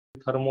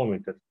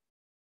thermometer.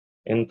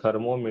 In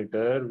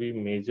thermometer, we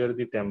measure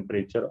the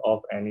temperature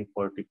of any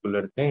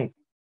particular thing.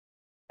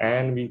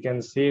 And we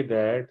can say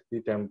that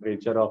the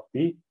temperature of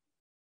the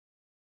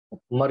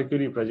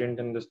mercury present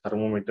in this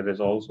thermometer is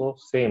also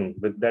same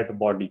with that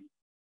body,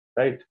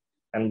 right?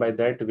 And by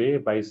that way,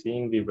 by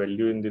seeing the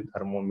value in the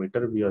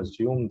thermometer, we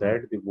assume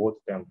that the both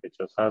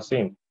temperatures are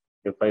same.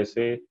 If I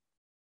say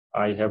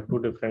I have two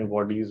different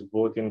bodies,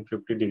 both in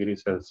 50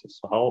 degrees Celsius,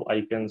 so how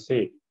I can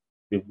say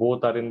they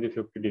both are in the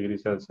 50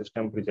 degrees Celsius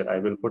temperature? I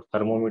will put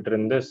thermometer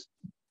in this,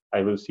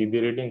 I will see the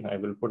reading. I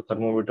will put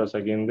thermometers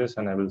again this,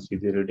 and I will see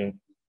the reading.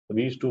 So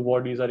these two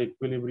bodies are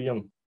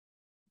equilibrium.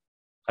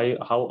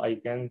 How I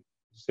can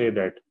say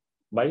that?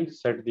 By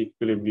set the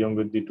equilibrium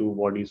with the two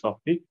bodies of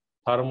the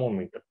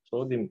thermometer.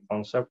 So the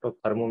concept of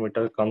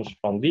thermometer comes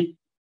from the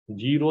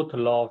 0th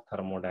law of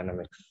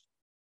thermodynamics.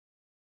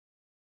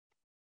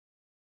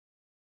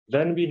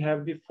 Then we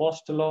have the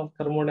first law of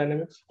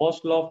thermodynamics.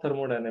 First law of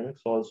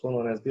thermodynamics, also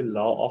known as the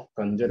law of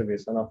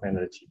conservation of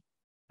energy,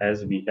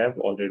 as we have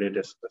already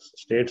discussed,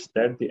 states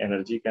that the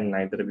energy can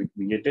neither be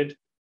created,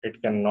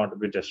 it cannot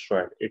be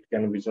destroyed. It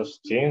can be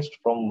just changed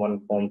from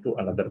one form to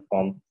another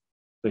form.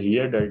 So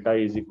here delta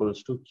is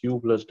equals to Q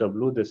plus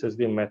W. This is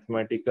the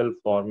mathematical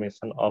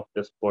formation of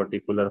this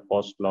particular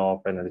first law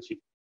of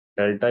energy.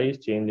 Delta is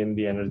change in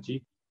the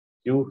energy,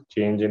 Q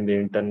change in the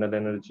internal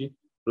energy,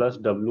 plus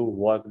W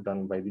work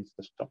done by the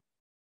system.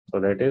 So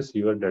that is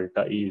your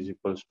delta E is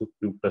equals to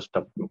Q plus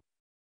W.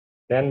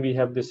 Then we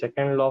have the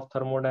second law of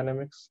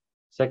thermodynamics.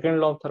 Second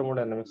law of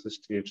thermodynamics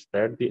states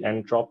that the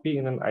entropy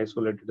in an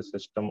isolated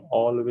system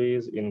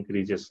always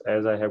increases.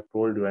 As I have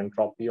told you,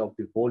 entropy of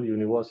the whole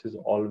universe is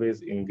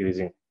always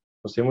increasing.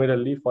 So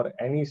similarly, for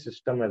any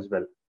system as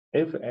well,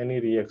 if any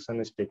reaction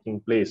is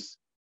taking place,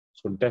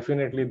 so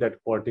definitely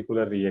that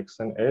particular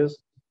reaction is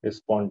a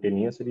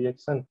spontaneous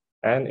reaction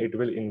and it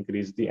will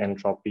increase the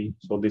entropy.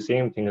 So the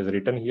same thing is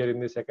written here in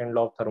the second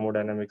law of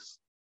thermodynamics.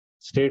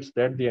 States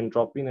that the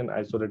entropy in an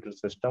isolated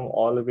system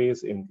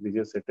always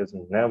increases. It is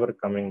never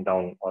coming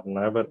down or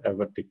never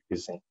ever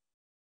decreasing.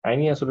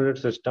 Any isolated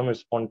system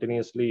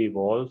spontaneously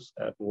evolves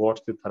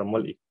towards the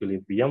thermal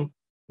equilibrium,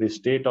 the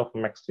state of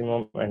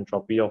maximum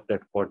entropy of that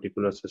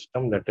particular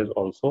system. That is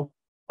also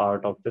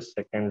part of the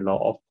second law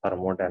of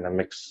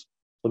thermodynamics.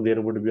 So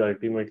there would be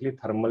ultimately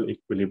thermal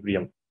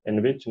equilibrium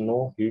in which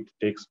no heat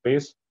takes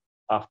place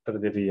after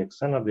the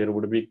reaction, or there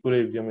would be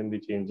equilibrium in the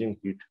changing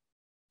heat.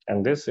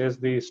 And this is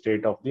the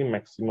state of the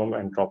maximum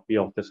entropy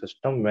of the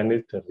system when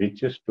it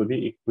reaches to the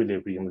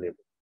equilibrium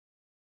level.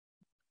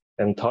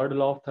 And third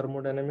law of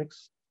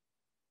thermodynamics.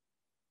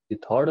 The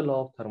third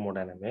law of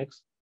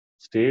thermodynamics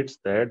states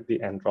that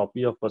the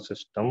entropy of a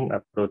system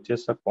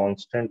approaches a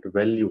constant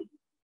value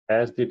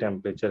as the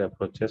temperature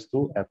approaches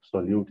to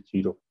absolute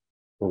zero.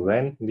 So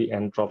when the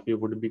entropy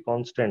would be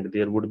constant,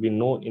 there would be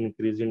no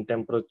increase in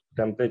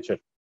temperature,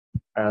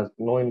 as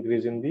no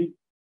increase in the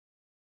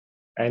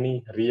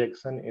any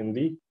reaction in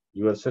the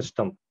your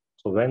system.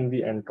 So when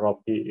the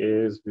entropy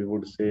is, we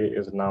would say,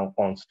 is now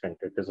constant,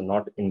 it is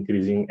not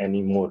increasing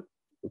anymore,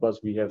 because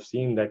we have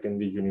seen that in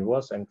the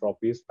universe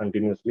entropy is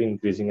continuously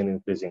increasing and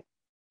increasing.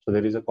 So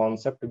there is a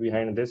concept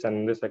behind this,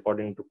 and this,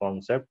 according to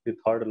concept, the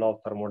third law of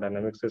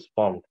thermodynamics is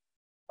formed,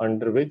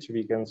 under which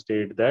we can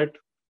state that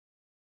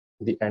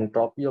the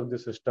entropy of the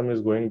system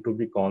is going to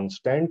be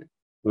constant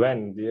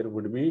when there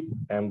would be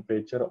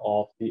temperature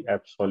of the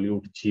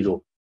absolute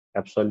zero.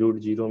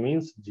 Absolute zero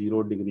means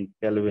 0 degree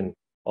Kelvin,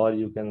 or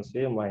you can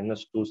say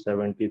minus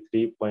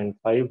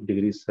 273.5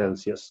 degrees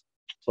Celsius.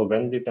 So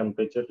when the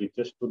temperature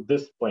reaches to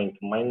this point,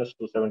 minus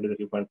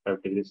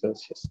 273.5 degrees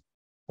Celsius,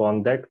 so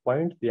on that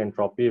point, the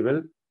entropy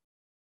will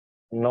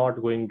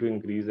not going to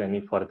increase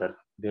any further.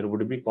 There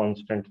would be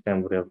constant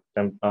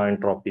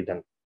entropy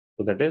then.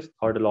 So that is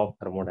third law of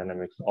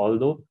thermodynamics.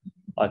 Although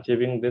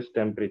achieving this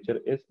temperature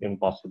is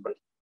impossible.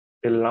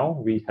 Till now,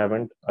 we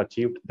haven't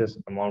achieved this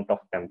amount of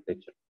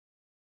temperature.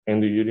 In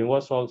the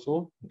universe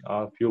also,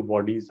 a few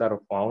bodies are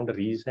found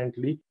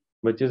recently,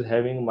 which is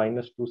having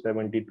minus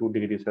 272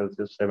 degrees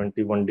Celsius,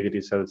 71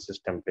 degrees Celsius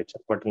temperature,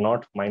 but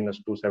not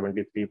minus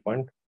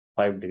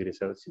 273.5 degrees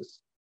Celsius.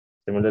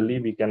 Similarly,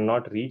 we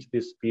cannot reach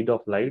the speed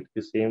of light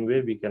the same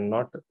way we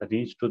cannot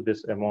reach to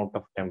this amount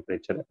of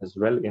temperature as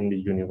well in the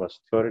universe.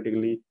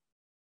 Theoretically,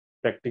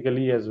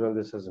 practically as well,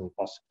 this is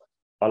impossible,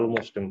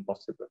 almost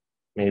impossible.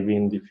 Maybe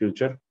in the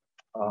future,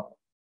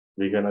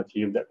 we can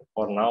achieve that.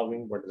 For now,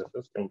 but this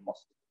is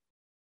impossible.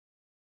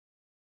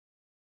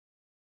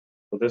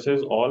 So this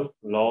is all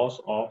laws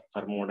of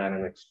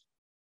thermodynamics.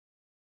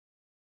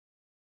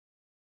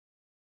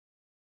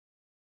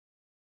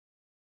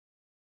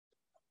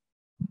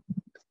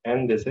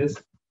 And this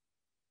is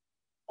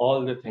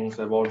all the things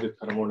about the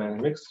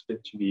thermodynamics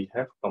which we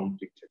have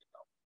completed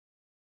now.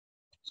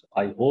 So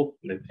I hope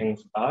the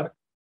things are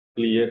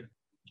clear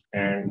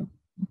and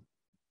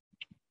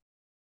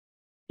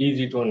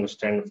easy to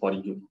understand for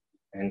you.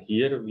 And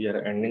here we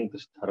are ending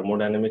this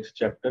thermodynamics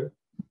chapter.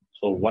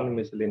 So one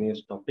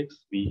miscellaneous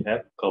topics we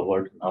have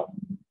covered now.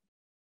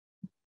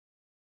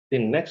 The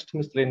next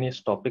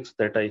miscellaneous topics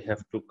that I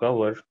have to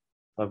cover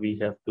we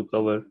have to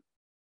cover.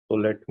 So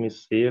let me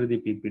share the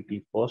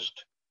PPT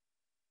first.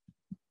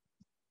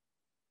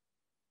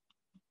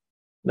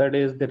 That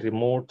is the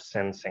remote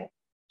sensing.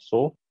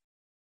 So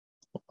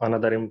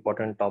another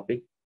important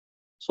topic.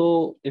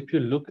 So if you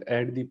look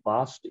at the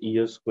past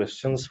years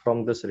questions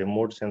from this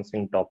remote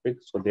sensing topic,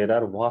 so there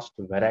are vast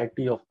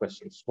variety of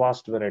questions,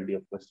 vast variety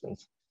of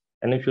questions.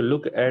 And if you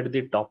look at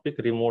the topic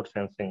remote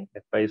sensing,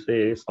 if I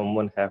say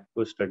someone have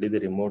to study the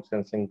remote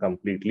sensing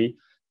completely,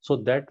 so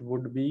that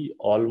would be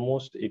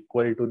almost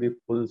equal to the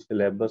full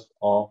syllabus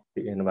of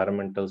the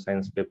environmental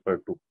science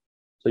paper 2.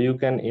 So you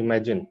can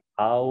imagine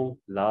how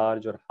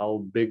large or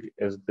how big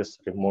is this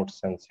remote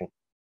sensing.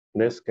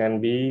 This can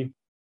be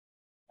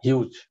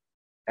huge,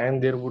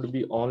 and there would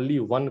be only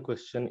one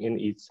question in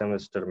each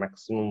semester,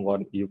 maximum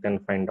one you can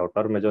find out,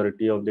 or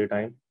majority of the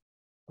time.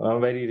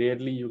 Very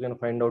rarely you can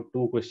find out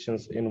two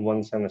questions in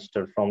one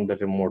semester from the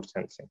remote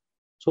sensing.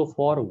 So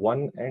for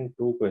 1 and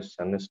 2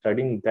 questions,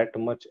 studying that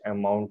much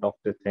amount of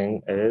the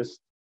thing is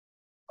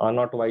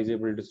not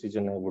advisable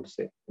decision, I would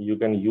say. You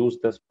can use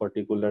this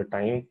particular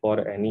time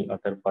for any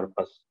other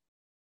purpose.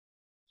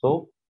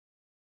 So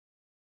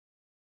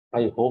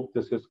I hope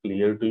this is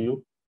clear to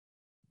you.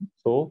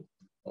 So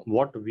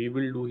what we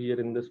will do here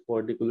in this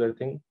particular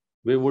thing,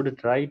 we would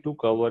try to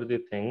cover the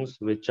things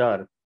which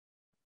are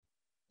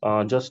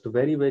just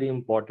very, very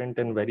important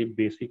and very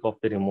basic of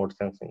the remote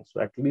sensing.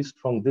 So at least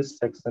from this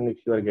section, if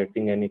you are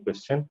getting any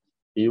question,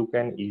 you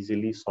can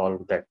easily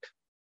solve that.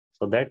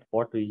 So that's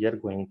what we are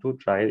going to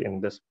try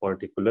in this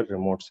particular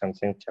remote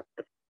sensing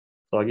chapter.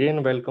 So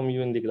again, welcome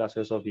you in the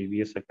classes of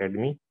EVS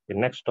Academy. The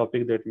next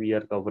topic that we are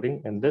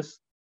covering in this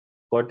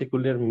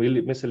particular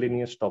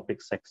miscellaneous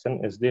topic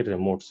section is the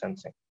remote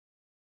sensing.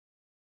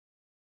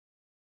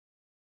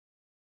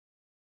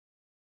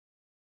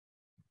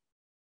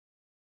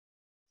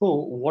 So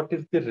what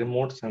is the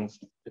remote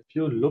sensing? If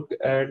you look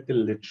at the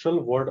literal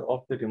word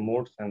of the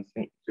remote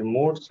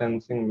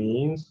sensing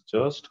means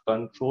just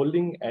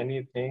controlling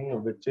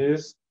anything which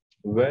is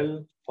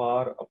well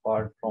far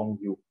apart from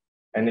you.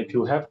 And if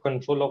you have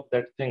control of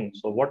that thing,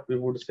 so what we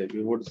would say?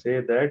 We would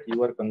say that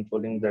you are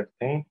controlling that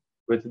thing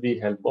with the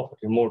help of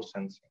remote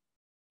sensing.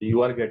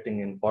 You are getting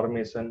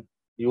information,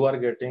 you are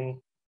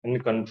getting in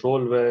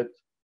control with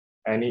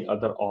any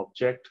other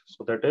object.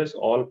 So that is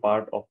all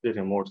part of the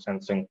remote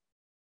sensing.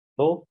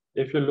 So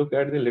if you look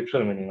at the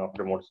literal meaning of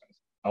remote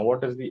sensing, now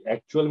what is the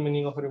actual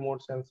meaning of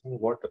remote sensing?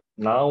 What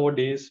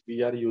nowadays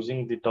we are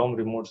using the term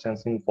remote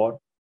sensing for?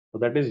 So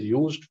that is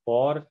used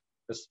for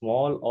a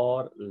small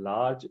or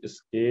large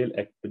scale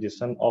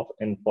acquisition of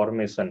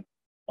information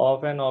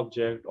of an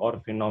object or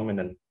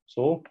phenomenon.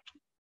 So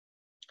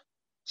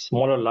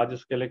small or large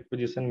scale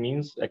acquisition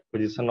means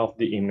acquisition of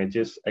the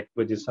images,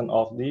 acquisition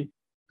of the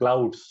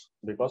clouds,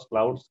 because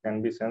clouds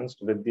can be sensed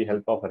with the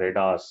help of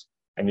radars.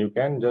 And you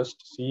can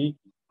just see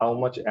how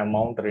much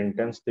amount or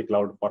intense the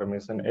cloud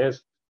formation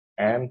is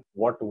and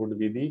what would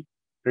be the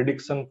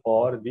prediction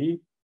for the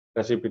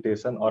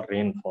precipitation or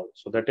rainfall.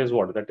 So that is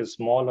what? That is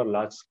small or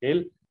large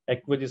scale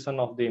acquisition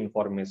of the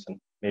information.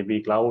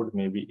 Maybe cloud,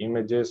 maybe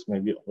images,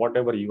 maybe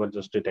whatever you are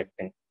just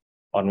detecting,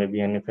 or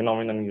maybe any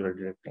phenomenon you are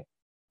detecting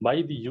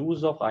by the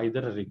use of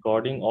either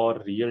recording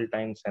or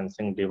real-time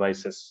sensing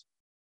devices.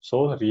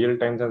 So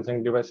real-time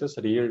sensing devices,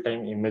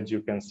 real-time image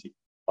you can see,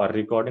 or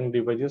recording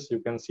devices, you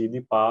can see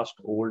the past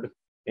old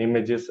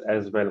images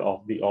as well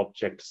of the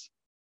objects,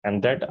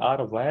 and that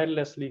are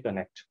wirelessly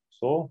connected.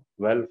 So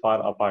well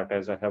far apart,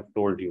 as I have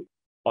told you,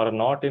 or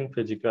not in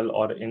physical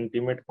or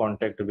intimate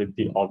contact with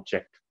the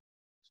object.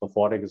 So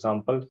for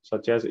example,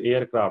 such as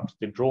aircrafts,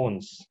 the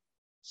drones,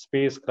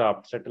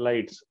 spacecraft,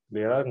 satellites,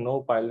 there are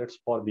no pilots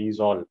for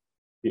these all.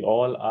 They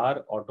all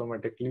are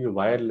automatically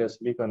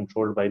wirelessly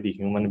controlled by the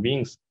human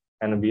beings,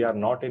 and we are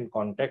not in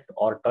contact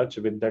or touch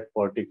with that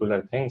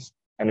particular things,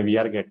 and we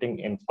are getting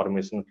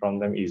information from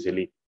them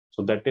easily.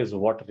 So that is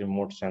what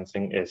remote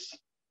sensing is.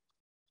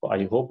 So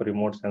I hope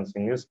remote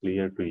sensing is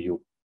clear to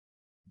you.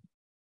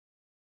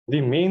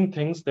 The main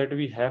things that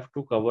we have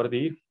to cover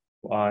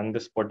in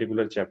this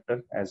particular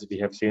chapter, as we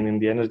have seen in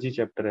the energy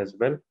chapter as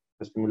well,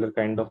 a similar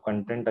kind of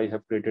content I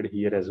have created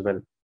here as well.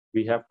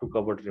 We have to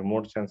cover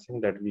remote sensing,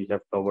 that we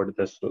have covered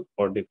this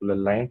particular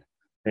line,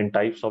 in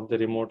types of the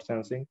remote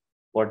sensing,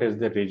 what is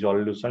the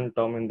resolution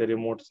term in the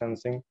remote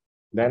sensing,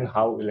 then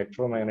how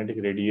electromagnetic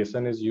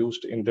radiation is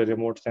used in the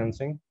remote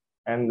sensing,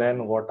 and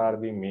then what are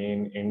the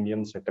main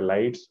Indian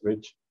satellites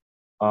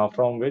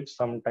from which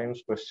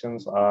sometimes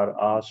questions are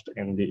asked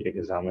in the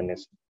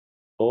examination.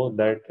 So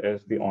that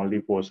is the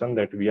only portion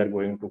that we are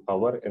going to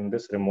cover in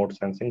this remote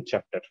sensing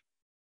chapter.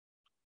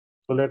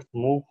 So let's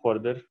move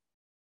further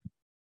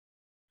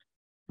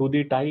to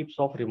the types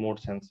of remote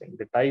sensing.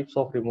 The types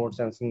of remote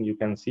sensing you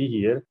can see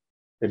here.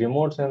 The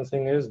remote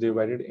sensing is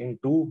divided in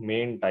two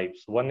main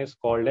types. One is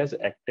called as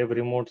active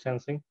remote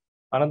sensing.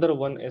 Another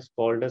one is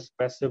called as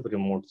passive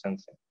remote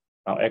sensing.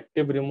 Now,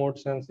 active remote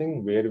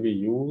sensing, where we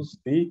use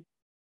the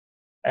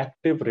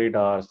active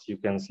radars, you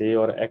can say,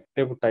 or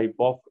active type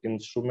of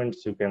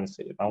instruments, you can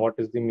say. Now, what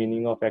is the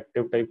meaning of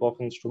active type of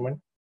instrument?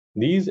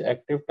 These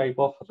active type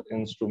of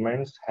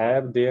instruments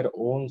have their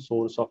own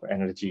source of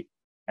energy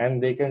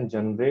and they can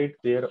generate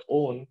their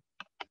own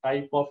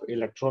type of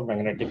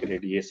electromagnetic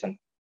radiation.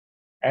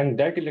 And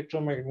that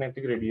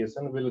electromagnetic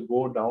radiation will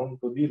go down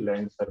to the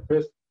land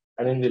surface.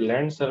 And in the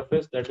land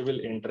surface, that will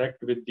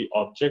interact with the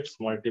objects,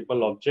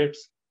 multiple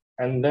objects.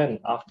 And then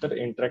after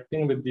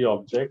interacting with the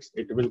objects,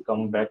 it will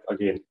come back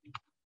again.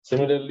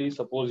 Similarly,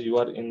 suppose you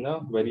are in a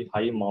very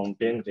high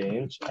mountain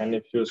range, and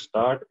if you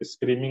start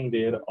screaming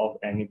there of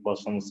any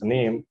person's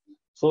name,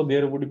 so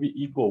there would be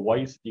echo,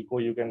 voice echo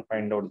you can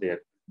find out there.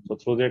 So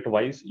through that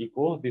voice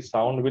echo, the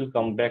sound will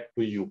come back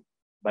to you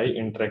by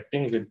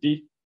interacting with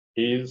the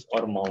hills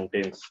or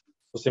mountains.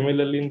 So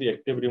similarly, in the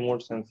active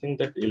remote sensing,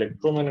 that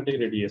electromagnetic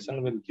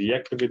radiation will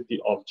react with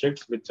the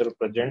objects which are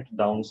present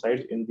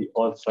downside in the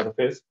Earth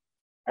surface,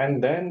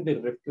 and then the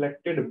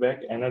reflected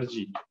back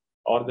energy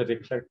or the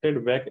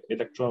reflected back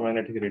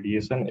electromagnetic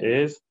radiation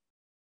is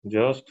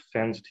just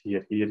sensed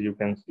here. Here you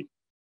can see.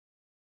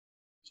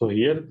 So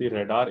here the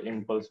radar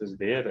impulse is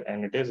there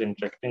and it is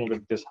interacting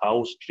with this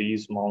house,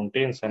 trees,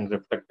 mountains, and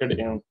reflected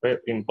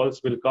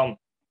impulse will come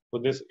to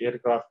this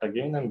aircraft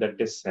again, and that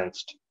is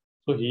sensed.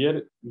 So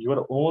here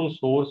your own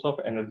source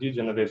of energy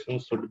generation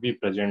should be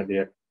present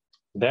there.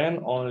 Then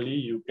only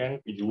you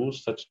can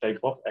use such type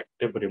of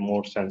active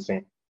remote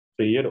sensing.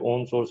 So your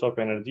own source of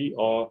energy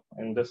or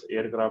in this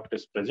aircraft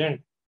is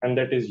present and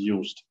that is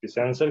used. The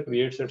sensor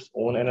creates its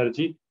own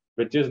energy,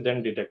 which is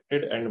then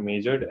detected and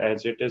measured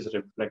as it is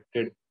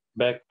reflected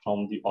back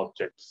from the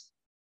objects.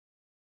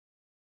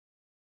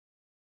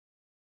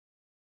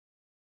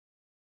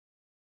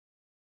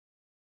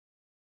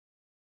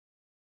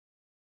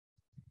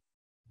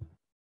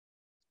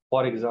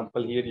 For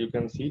example, here you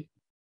can see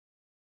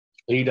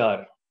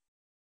LIDAR.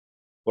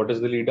 What is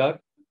the LIDAR?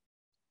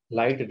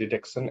 Light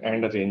detection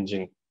and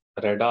ranging.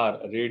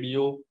 Radar,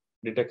 radio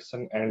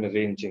detection and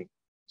ranging.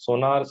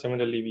 Sonar,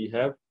 similarly, we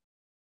have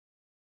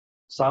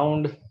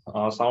sound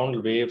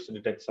waves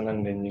detection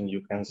and ranging,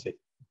 you can say.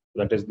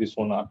 That is the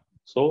sonar.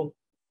 So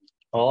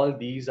all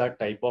these are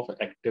type of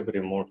active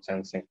remote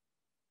sensing.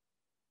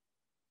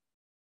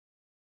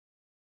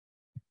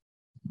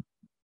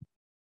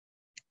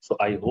 So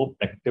I hope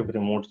active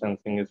remote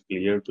sensing is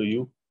clear to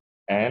you,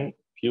 and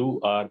few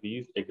are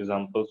these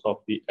examples of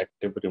the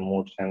active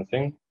remote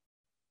sensing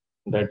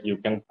that you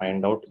can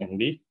find out in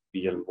the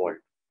real world.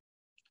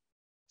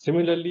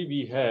 Similarly,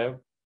 we have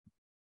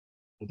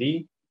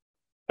the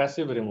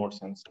passive remote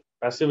sensing.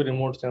 Passive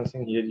remote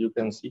sensing, here you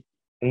can see.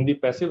 In the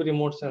passive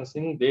remote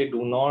sensing, they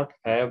do not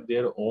have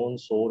their own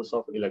source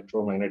of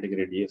electromagnetic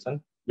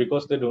radiation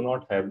because they do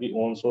not have the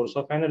own source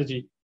of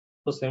energy.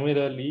 So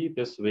similarly,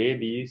 this way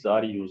these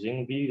are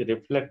using the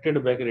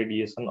reflected back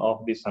radiation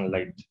of the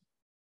sunlight.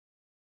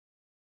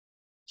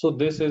 So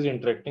this is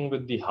interacting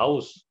with the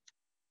house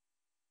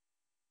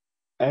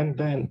and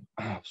then,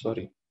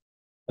 sorry,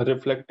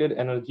 reflected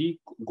energy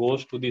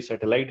goes to the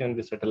satellite and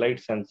the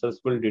satellite sensors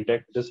will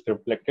detect this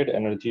reflected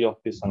energy of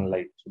the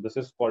sunlight. So this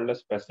is called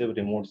as passive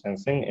remote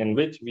sensing, in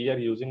which we are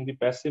using the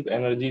passive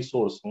energy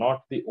source,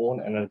 not the own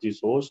energy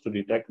source, to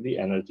detect the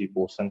energy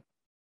portion.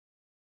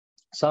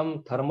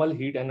 Some thermal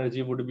heat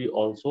energy would be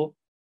also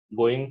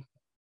going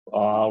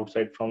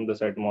outside from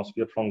this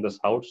atmosphere, from this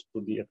house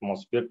to the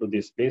atmosphere to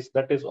the space,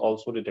 that is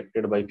also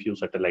detected by few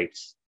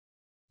satellites.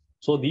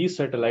 So these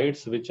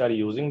satellites which are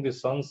using the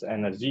sun's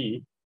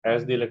energy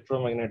as the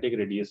electromagnetic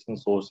radiation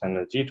source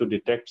energy to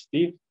detect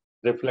the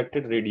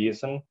reflected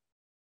radiation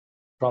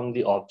from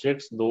the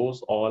objects,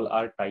 those all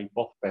are type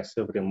of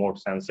passive remote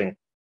sensing.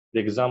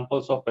 The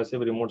examples of passive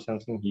remote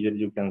sensing here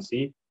you can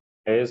see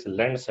is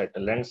Landsat.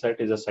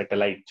 Landsat is a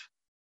satellite.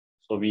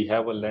 So we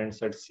have a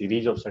Landsat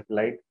series of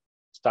satellite.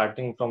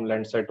 Starting from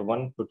Landsat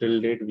 1 to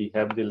till date, we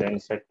have the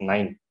Landsat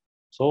 9.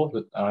 So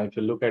if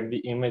you look at the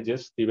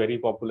images, the very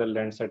popular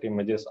Landsat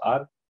images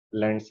are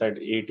Landsat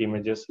 8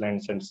 images,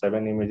 Landsat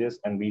 7 images,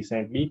 and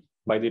recently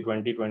by the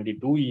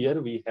 2022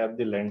 year, we have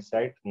the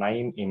Landsat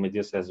 9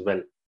 images as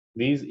well.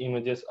 These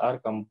images are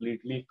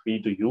completely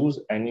free to use.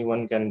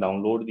 Anyone can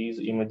download these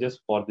images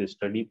for the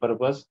study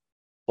purpose,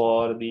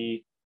 for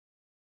the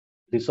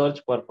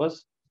research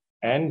purpose,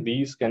 and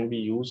these can be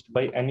used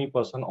by any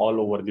person all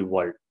over the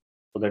world.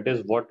 So that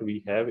is what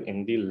we have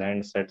in the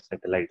Landsat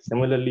satellite.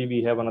 Similarly,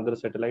 we have another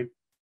satellite.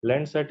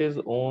 Landsat is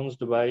owned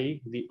by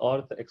the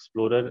Earth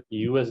Explorer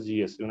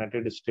USGS,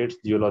 United States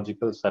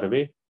Geological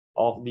Survey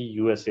of the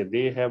USA.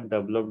 They have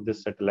developed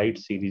this satellite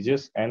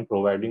series and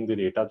providing the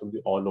data to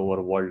the all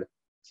over world.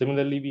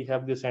 Similarly, we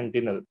have the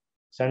Sentinel.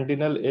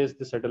 Sentinel is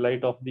the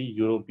satellite of the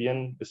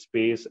European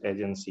Space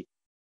Agency.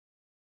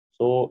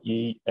 So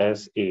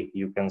ESA,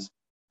 you can see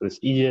this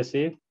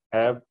ESA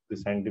have the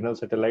Sentinel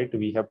satellite.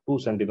 We have two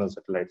Sentinel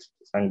satellites,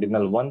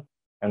 Sentinel-1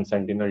 and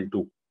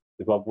Sentinel-2.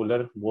 The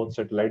popular both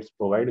satellites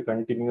provide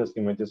continuous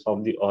images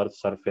of the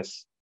Earth's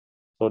surface.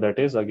 So that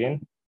is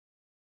again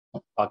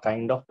a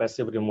kind of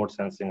passive remote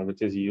sensing,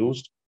 which is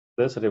used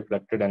this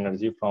reflected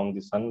energy from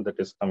the sun that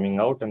is coming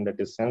out and that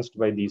is sensed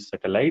by these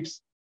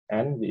satellites,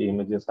 and the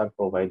images are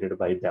provided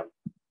by them.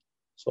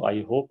 So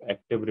I hope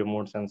active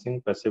remote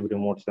sensing, passive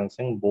remote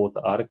sensing, both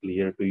are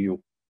clear to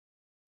you.